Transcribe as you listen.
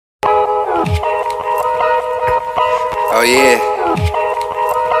Oh yeah,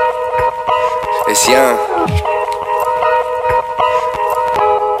 it's young.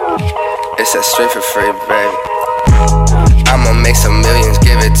 It's that straight for free, baby. I'ma make some millions,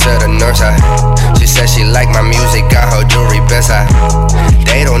 give it to the Northside. She said she like my music, got her jewelry bedside.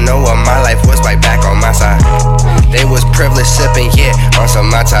 They don't know what my life was like back on my side. They was privileged sipping, yeah, on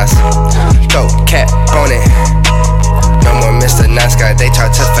some Matas. Go cap on it. No more Mr. Nice Guy. They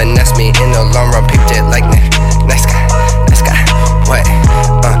tried to finesse me in the long run, peeped it like nice guy, nice guy. What?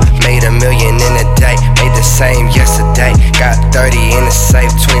 Made $1 million in a day, made the same yesterday. Got 30 in the safe,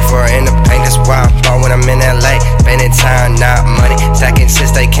 24 in the bank. That's why I bought when I'm in LA. Spending time, not money. Stacking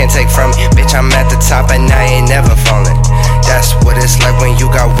shit they can't take from me. Bitch, I'm at the top and I ain't never falling. That's what it's like when you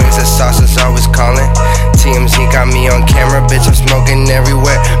got wings and sauces always calling. TMZ got me on camera, bitch, I'm smoking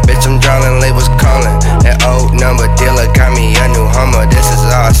everywhere. Bitch, I'm drowning, labels calling. That old number dealer got me a new Hummer. This is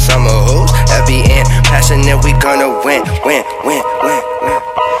our summer. Who's FBN? Passionate, we gonna win, win, win, win, win.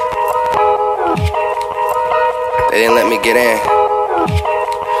 They didn't let me get in,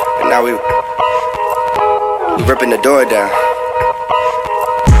 and now we ripping the door down.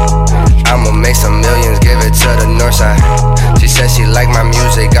 I'ma make some millions, give it to the Northside. She said she like my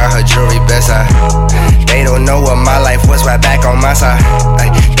music, got her jewelry bedside. They don't know what my life was right back on my side. Ay,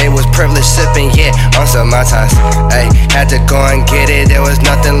 they was privileged sipping, yeah, on some Matas. Ay, had to go and get it, there was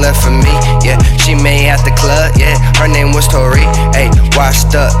nothing left for me. Yeah, she made at the club, yeah, her name was Tori. Ay,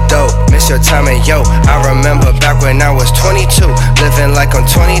 washed up dope, miss your time and yo, I remember back when I was 22, living like I'm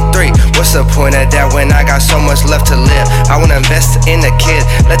 23. What's the point of that when I got so much left to live? I wanna invest in the kids,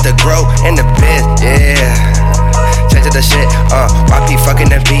 let the grow in the biz, yeah. Change the shit, YP fucking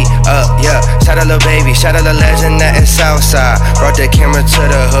the beat up, yeah. Shout out lil' baby, shout out the legend that is Southside. Brought the camera to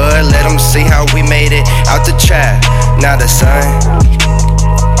the hood, let them see how we made it out the trap. Now the sun,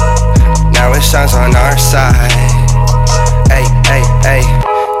 now it shines on our side. Ay, ay, ay,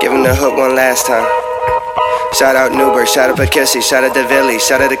 give him the hook one last time. Shout out Newburgh, shout out Poughkeepsie, shout out to Philly,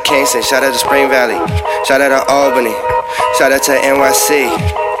 shout out to Kingston, shout out to Spring Valley, shout out to Albany, shout out to NYC.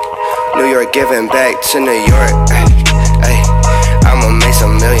 New York giving back to New York. Ay, ay, I'ma make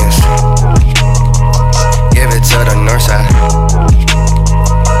some millions. Give it to the Northside.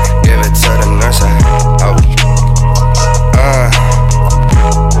 Give it to the Northside. Oh,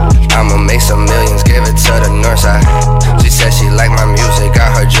 I'ma make some millions. Give it to the Northside. She said she like my music,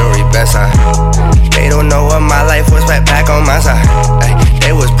 got her jewelry bedside. They don't know what my life was right back on my side. Ay,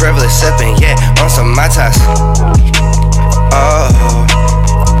 they was privileged sipping, yeah, on some Matas. Oh.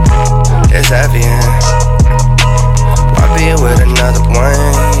 It's happy, I'll be with another one,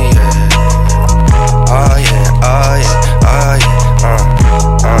 yeah. Oh yeah, oh yeah, oh yeah,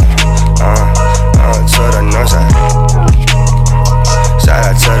 to the Northside. Shout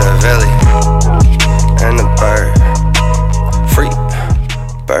out to the Valley and the bird, free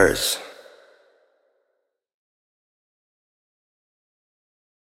birds.